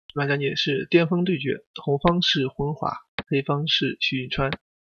本讲解是巅峰对决，红方是胡荣华，黑方是许银川，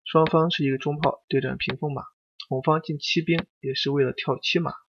双方是一个中炮对战屏风马，红方进7兵也是为了跳7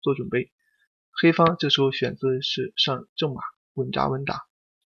马做准备，黑方这时候选择的是上正马稳扎稳打，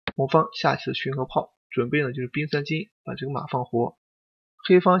红方下棋的巡河炮准备呢就是兵3进把这个马放活，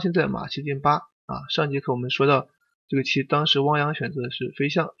黑方现在马7进8上节课我们说到这个棋当时汪洋选择的是飞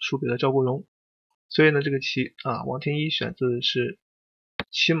象输给了赵国荣，所以呢这个棋王天一选择的是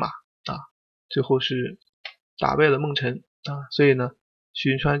7马最后是打败了孟辰所以呢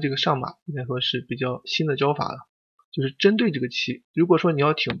许银川这个上马应该说是比较新的招法了，就是针对这个棋，如果说你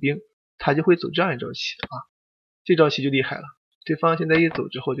要挺兵，他就会走这样一招棋这招棋就厉害了，对方现在一走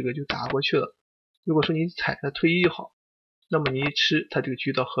之后这个就打过去了，如果说你踩他退一好，那么你一吃他这个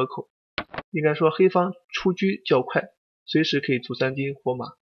车到河口，应该说黑方出车较快，随时可以卒3金活马，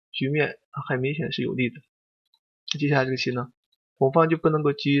局面很明显是有利的。接下来这个棋呢，红方就不能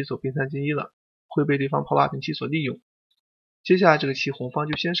够急于走兵3进1了，会被对方炮8平7所利用。接下来这个棋红方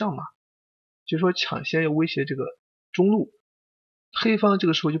就先上马，就是说抢先要威胁这个中路，黑方这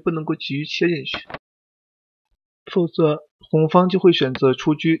个时候就不能够急于切进去，否则红方就会选择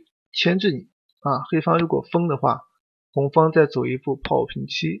出车牵制你黑方如果封的话，红方再走一步炮5平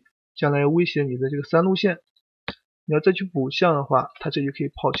7，将来威胁你的这个3路线，你要再去补象的话，他这里可以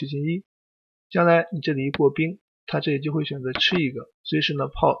炮7进1，将来你这里一过兵，他这里就会选择吃一个，随时呢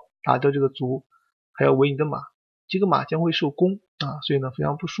炮打掉这个卒，还要围你的马，这个马将会受攻所以呢非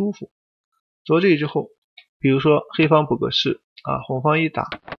常不舒服。走到这里之后，比如说黑方补个士红方一打，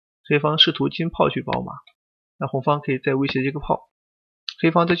黑方试图金炮去保马，那红方可以再威胁这个炮，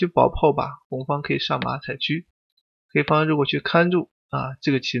黑方再去保炮把，红方可以上马踩车，黑方如果去看住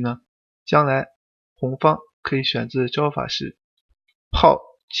这个棋呢，将来红方可以选择的招法是炮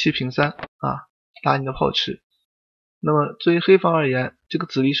7平3打你的炮池。那么对于黑方而言，这个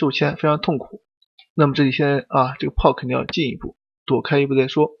子力受牵非常痛苦，那么这里现在这个炮肯定要进一步躲开一步再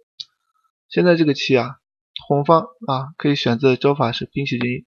说。现在这个棋红方可以选择的招法是兵7进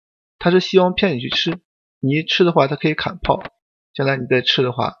1，他是希望骗你去吃，你一吃的话他可以砍炮，将来你再吃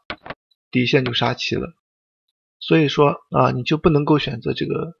的话底线就杀棋了，所以说你就不能够选择这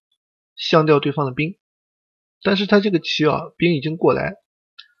个象掉对方的兵，但是他这个棋兵已经过来，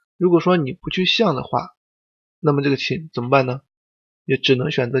如果说你不去象的话，那么这个棋怎么办呢？也只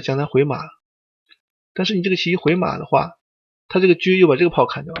能选择将来回马了，但是你这个棋一回马的话，他这个车又把这个炮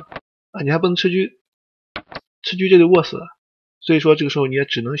砍掉了你还不能吃车，吃车这就饿死了，所以说这个时候你也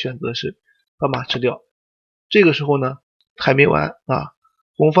只能选择是把马吃掉。这个时候呢还没完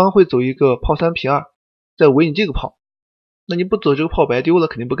红方会走一个炮3平2，再围你这个炮，那你不走这个炮白丢了，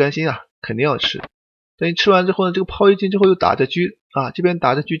肯定不甘心肯定要吃。等你吃完之后呢，这个炮一进之后又打着车这边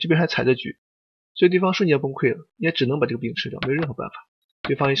打着车，这边还踩着车，所以对方瞬间崩溃了，你也只能把这个兵吃掉，没有任何办法。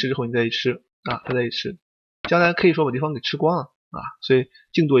对方一吃之后你再一吃他再一吃，将来可以说把对方给吃光了所以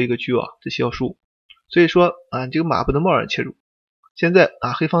净多一个车这棋要输。所以说你这个马不能贸然切入。现在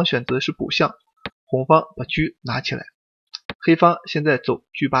黑方选择的是补象，红方把车拿起来，黑方现在走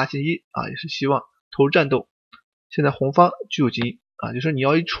车8进1也是希望投入战斗。现在红方车9进1就是你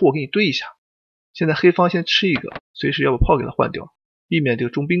要一出我给你对一下，现在黑方先吃一个，随时要把炮给他换掉，避免这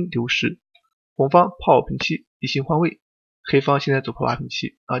个中兵丢失。红方炮5平7离心换位，黑方现在走炮8平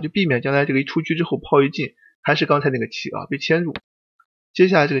7就避免将来这个一出车之后炮一进还是刚才那个棋被牵入。接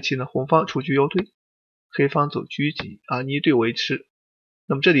下来这个棋呢，红方出车要对，黑方走车1进1你一对我一吃，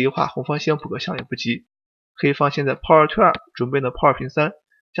那么这里的话红方先补个象也不急，黑方现在炮2退2，准备呢炮2平3，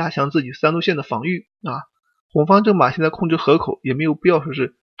加强自己3路线的防御红方这马现在控制河口，也没有必要说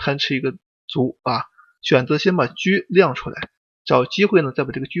是贪吃一个卒选择先把车亮出来，找机会呢再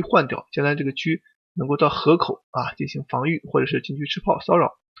把这个车换掉，将来这个车能够到河口进行防御，或者是进去吃炮骚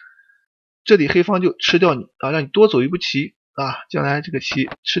扰。这里黑方就吃掉你让你多走一步棋将来这个棋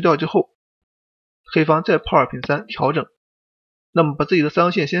吃掉之后，黑方再炮2平3调整，那么把自己的3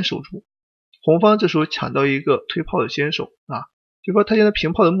路线先守住。红方这时候抢到一个推炮的先手就说他现在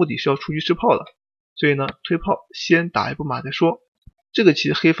平炮的目的是要出车吃炮了，所以呢推炮先打一步马再说。这个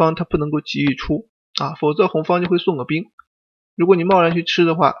棋黑方他不能够急于出否则红方就会送个兵，如果你贸然去吃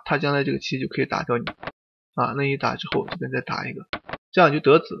的话，他将来这个棋就可以打掉你那一打之后这边再打一个，这样就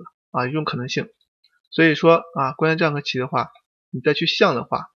得子了有这种可能性。所以说关键这样的棋的话，你再去象的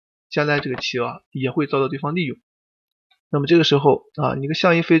话，将来这个棋也会遭到对方利用。那么这个时候你个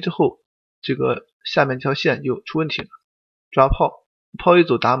象一飞之后，这个下面这条线就出问题了，抓炮，炮一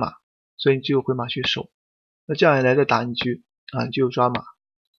走打马，所以你只有回马去守，那这样一来再打你车你就有抓马，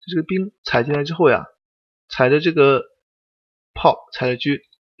这个兵踩进来之后踩着这个炮踩着车，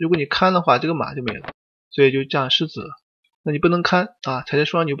如果你看的话这个马就没了，所以就这样失子了。那你不能看啊，踩在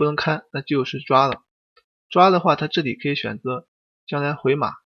树上你不能看，那就是抓了。抓的话，它这里可以选择将来回马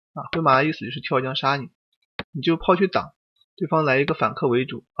啊，回马的意思就是跳将杀你，你就炮去挡，对方来一个反客为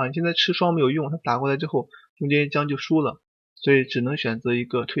主啊，你现在吃双没有用，他打过来之后中间一将就输了，所以只能选择一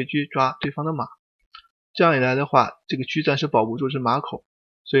个退车抓对方的马。这样一来的话，这个车暂时保不住是马口，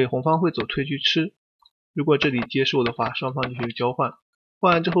所以红方会走退车吃。如果这里接受的话，双方就去交换，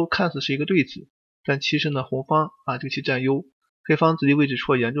换完之后看似是一个对子，但其实呢红方啊这个棋占优，黑方子力位置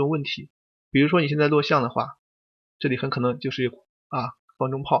出了严重问题。比如说你现在落象的话，这里很可能就是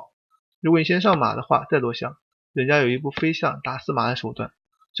方中炮。如果你先上马的话再落象，人家有一步飞象打死马的手段，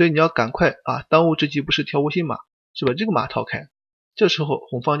所以你要赶快当务之急不是挑无心马，是把这个马套开。这时候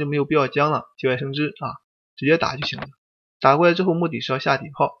红方就没有必要将了，节外生枝直接打就行了。打过来之后目的是要下底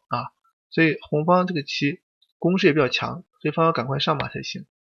炮所以红方这个棋攻势也比较强，黑方要赶快上马才行。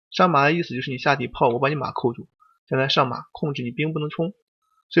上马的意思就是你下底炮，我把你马扣住，将来上马控制你兵不能冲。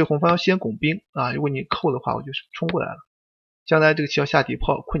所以红方要先拱兵如果你扣的话，我就是冲过来了。将来这个棋要下底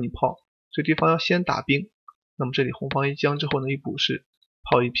炮困你炮，所以对方要先打兵。那么这里红方一将之后呢，一补是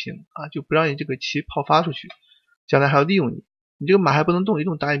炮一平就不让你这个棋炮发出去，将来还要利用你，你这个马还不能动，一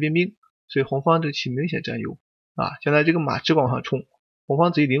动打你边兵，所以红方这个棋明显占优将来这个马直往上冲，红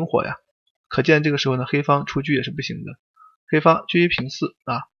方自己灵活呀。可见这个时候呢，黑方出车也是不行的。黑方车一平4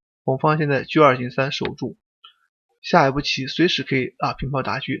红方现在车2进3守住，下一步棋随时可以平炮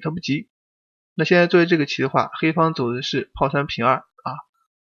打车，他不急。那现在作为这个棋的话，黑方走的是炮3平2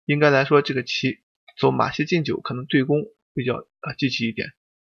应该来说这个棋走马7进9可能对攻比较积极一点。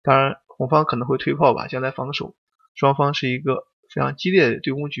当然红方可能会退炮吧，将来防守，双方是一个非常激烈的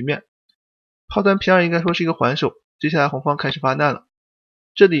对攻局面。炮3平2应该说是一个还手，接下来红方开始发难了。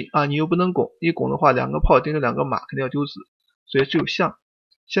这里你又不能拱，一拱的话两个炮盯着两个马肯定要丢子，所以只有象。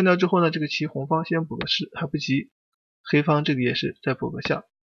象掉之后呢，这个棋红方先补个士还不急，黑方这里也是再补个象，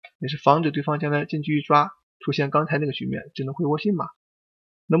也是防止对方将来进去一抓出现刚才那个局面，只能回窝心马。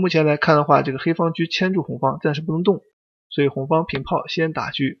那目前来看的话，这个黑方车牵住红方，暂时不能动，所以红方平炮先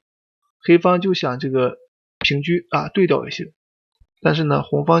打车，黑方就想这个平车对掉一些，但是呢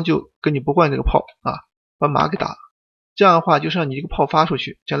红方就跟你不换这个炮把马给打了。这样的话就是让你这个炮发出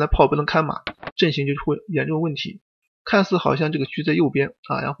去，将来炮不能看马，阵型就出严重问题。看似好像这个车在右边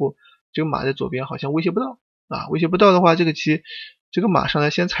然后这个马在左边，好像威胁不到威胁不到的话，这个棋这个马上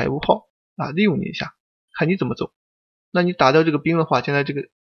来先踩一步炮利用你一下，看你怎么走。那你打掉这个兵的话，现在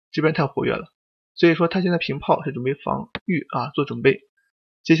这边太活跃了，所以说他现在平炮是准备防御做准备。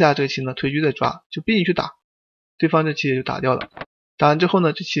接下来这个棋呢退车再抓，就逼你去打，对方这棋也就打掉了。打完之后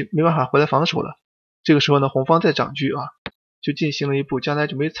呢，这棋没办法回来防守了。这个时候呢红方再长车就进行了一步将来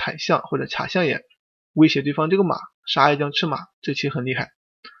准备踩象或者卡象眼，威胁对方这个马，杀一将吃马，这棋很厉害。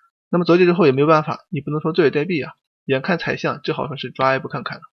那么走起之后也没有办法，你不能说坐以待毙眼看踩象只好说是抓一步看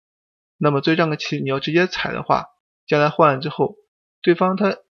看了。那么作为这样个棋，你要直接踩的话，将来换完之后对方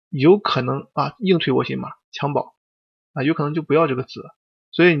他有可能硬推窝心马抢保有可能就不要这个子了。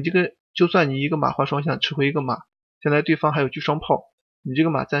所以你这个就算你一个马换双象吃回一个马，将来对方还有车双炮，你这个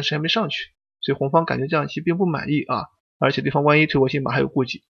马暂时还没上去，所以红方感觉这样棋并不满意而且对方万一推窝心马还有顾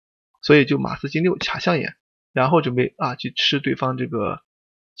忌，所以就马4进6卡象眼，然后准备去吃对方这个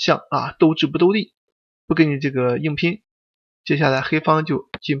象斗智不斗力，不跟你这个硬拼。接下来黑方就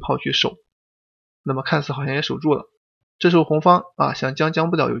进炮去守，那么看似好像也守住了。这时候红方想将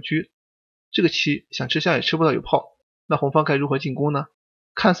不了有车，这个棋想吃象也吃不到有炮，那红方该如何进攻呢？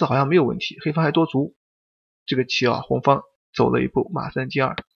看似好像没有问题，黑方还多卒。这个棋红方走了一步马3进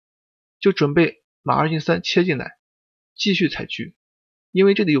2，就准备马2进3切进来继续踩车，因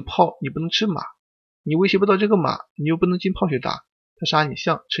为这里有炮你不能吃马，你威胁不到这个马，你又不能进炮去打，他杀你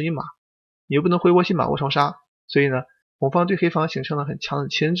象吃你马，你又不能回窝心马窝巢杀，所以呢红方对黑方形成了很强的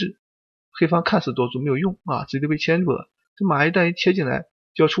牵制。黑方看似多卒没有用直接被牵住了，这马一旦一切进来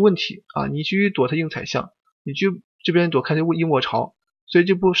就要出问题你去躲他硬踩象，你去这边躲开他硬卧巢，所以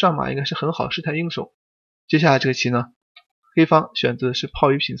这步上马应该是很好试探应手。接下来这个棋呢，黑方选择的是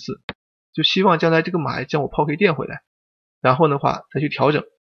炮1平4，就希望将来这个马将我炮可以垫回来，然后的话再去调整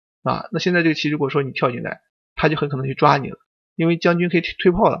那现在这个棋如果说你跳进来，他就很可能去抓你了，因为将军可以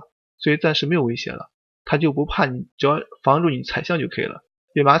推炮了，所以暂时没有威胁了，他就不怕你，只要防住你踩象就可以了，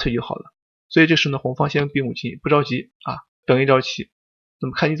别马腿就好了。所以这时呢红方先兵5进，不着急等一招棋，那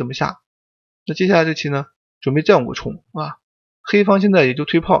么看你怎么下。那接下来这棋呢准备再往过冲黑方现在也就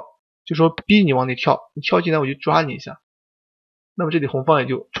推炮，就说逼你往里跳，你跳进来我就抓你一下。那么这里红方也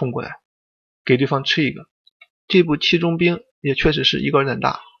就冲过来给对方吃一个，这步棋中兵也确实是一个人胆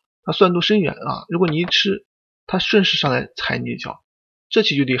大，他算度深远如果你一吃，他顺势上来踩你一脚，这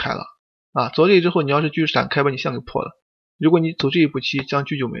棋就厉害了走这里之后，你要是继续闪开把你象给破了，如果你走这一步棋，将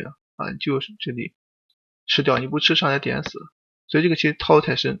车就没了啊，就是这里吃掉，你不吃上来点死了，所以这个棋套得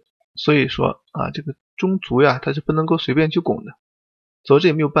太深。所以说啊，这个中卒呀，它是不能够随便去拱的，走这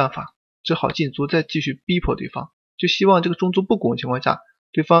也没有办法，只好进卒再继续逼迫对方，就希望这个中卒不拱的情况下，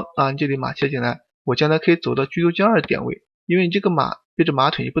对方啊，你这里马切进来，我将来可以走到车头将2的点位，因为你这个马背着马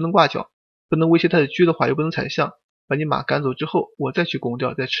腿，你不能挂角，不能威胁他的车的话，又不能踩象，把你马赶走之后，我再去拱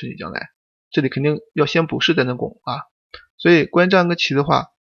掉，再吃你将来，这里肯定要先补士才能拱啊。所以关于这样一个棋的话，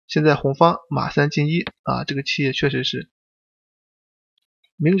现在红方马3进1啊，这个棋也确实是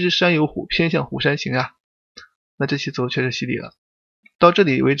明知山有虎，偏向虎山行啊。那这棋走的确实犀利了。到这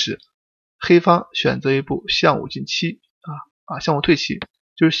里为止，黑方选择一步象5进7象5退棋，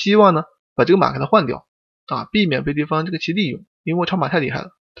就是希望呢把这个马给它换掉啊，避免被对方这个棋利用，因为我长马太厉害了。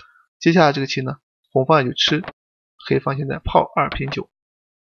接下来这个棋呢，红方也就吃，黑方现在炮2平9，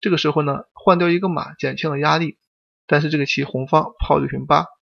这个时候呢换掉一个马减轻了压力，但是这个棋红方炮6平8，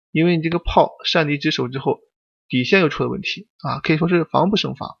因为你这个炮擅离职守之后，底线又出了问题啊，可以说是防不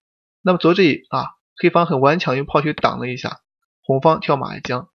胜防。那么走这里啊，黑方很顽强用炮去挡了一下，红方跳马一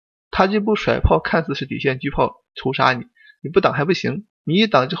将，他这步甩炮看似是底线车炮抽杀你，你不挡还不行，你一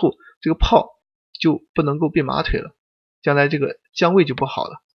挡之后，这个炮就不能够变马腿了，将来这个将位就不好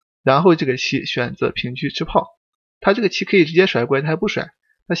了。然后这个棋选择平车吃炮，他这个棋可以直接甩过来，他还不甩，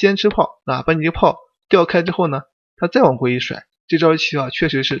他先吃炮啊，把你这个炮调开之后呢，他再往过一甩，这招棋啊确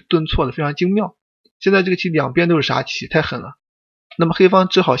实是顿挫的非常精妙。现在这个棋两边都是杀棋，太狠了。那么黑方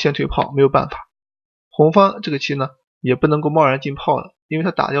只好先退炮，没有办法。红方这个棋呢也不能够贸然进炮了，因为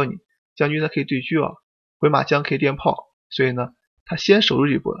他打掉你将军，他可以对车啊，回马将可以垫炮，所以呢他先守住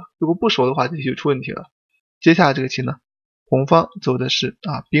这一步了，如果不守的话这就出问题了。接下来这个棋呢，红方走的是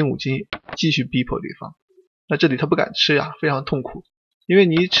兵5进1，继续逼迫对方。那这里他不敢吃呀，非常痛苦，因为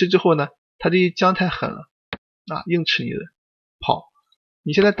你一吃之后呢，他这一将太狠了硬吃你的炮，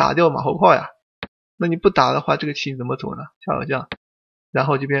你现在打掉马后炮呀，那你不打的话，这个棋你怎么走呢？下小将，然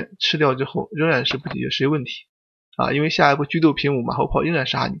后这边吃掉之后，仍然是不解决实际问题因为下一步车斗平5，马后炮仍然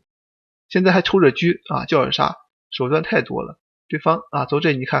杀你，现在还抽着车叫着杀，手段太多了。对方走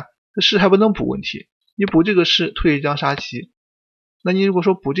这里你看，这士还不能补问题，你补这个士退一将杀棋，那你如果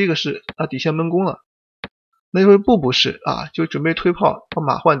说补这个士底线闷攻了，那就是不补士就准备推炮把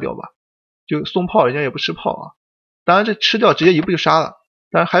马换掉吧，就送炮人家也不吃炮当然这吃掉直接一步就杀了，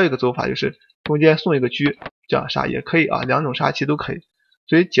当然还有一个走法就是中间送一个车这样杀也可以两种杀棋都可以，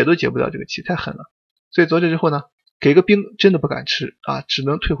所以解都解不了这个棋太狠了。所以走这之后呢，给个兵真的不敢吃只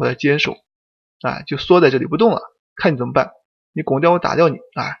能退回来坚守就缩在这里不动了，看你怎么办，你拱掉我打掉你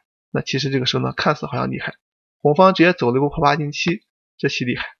那其实这个时候呢看似好像厉害，红方直接走了一步炮8进7，这棋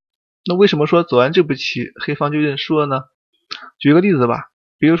厉害。那为什么说走完这步棋黑方就认输了呢？举个例子吧，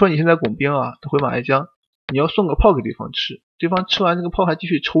比如说你现在拱兵他回马一将，你要送个炮给对方吃，对方吃完这个炮还继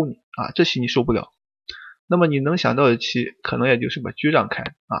续抽你这棋你受不了。那么你能想到的棋可能也就是把车让开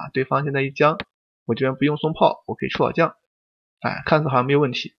对方现在一将，我这边不用送炮，我可以出老将看似好像没有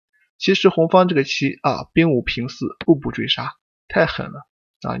问题。其实红方这个棋兵5平4，步步追杀，太狠了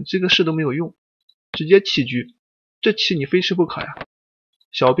你这个士都没有用，直接弃车，这棋你非吃不可呀。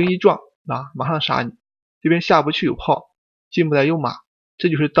小兵一撞马上杀你，这边下不去有炮，进不来有马，这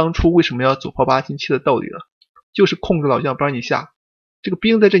就是当初为什么要走炮8进7的道理了，就是控制老将不让你下，这个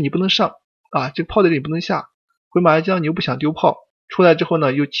兵在这你不能上这个炮在这里不能下，回马一将你又不想丢炮，出来之后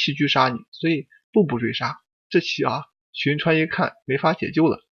呢又弃车杀你，所以步步追杀。这棋许银川一看没法解救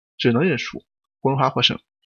了，只能认输，胡荣华获胜。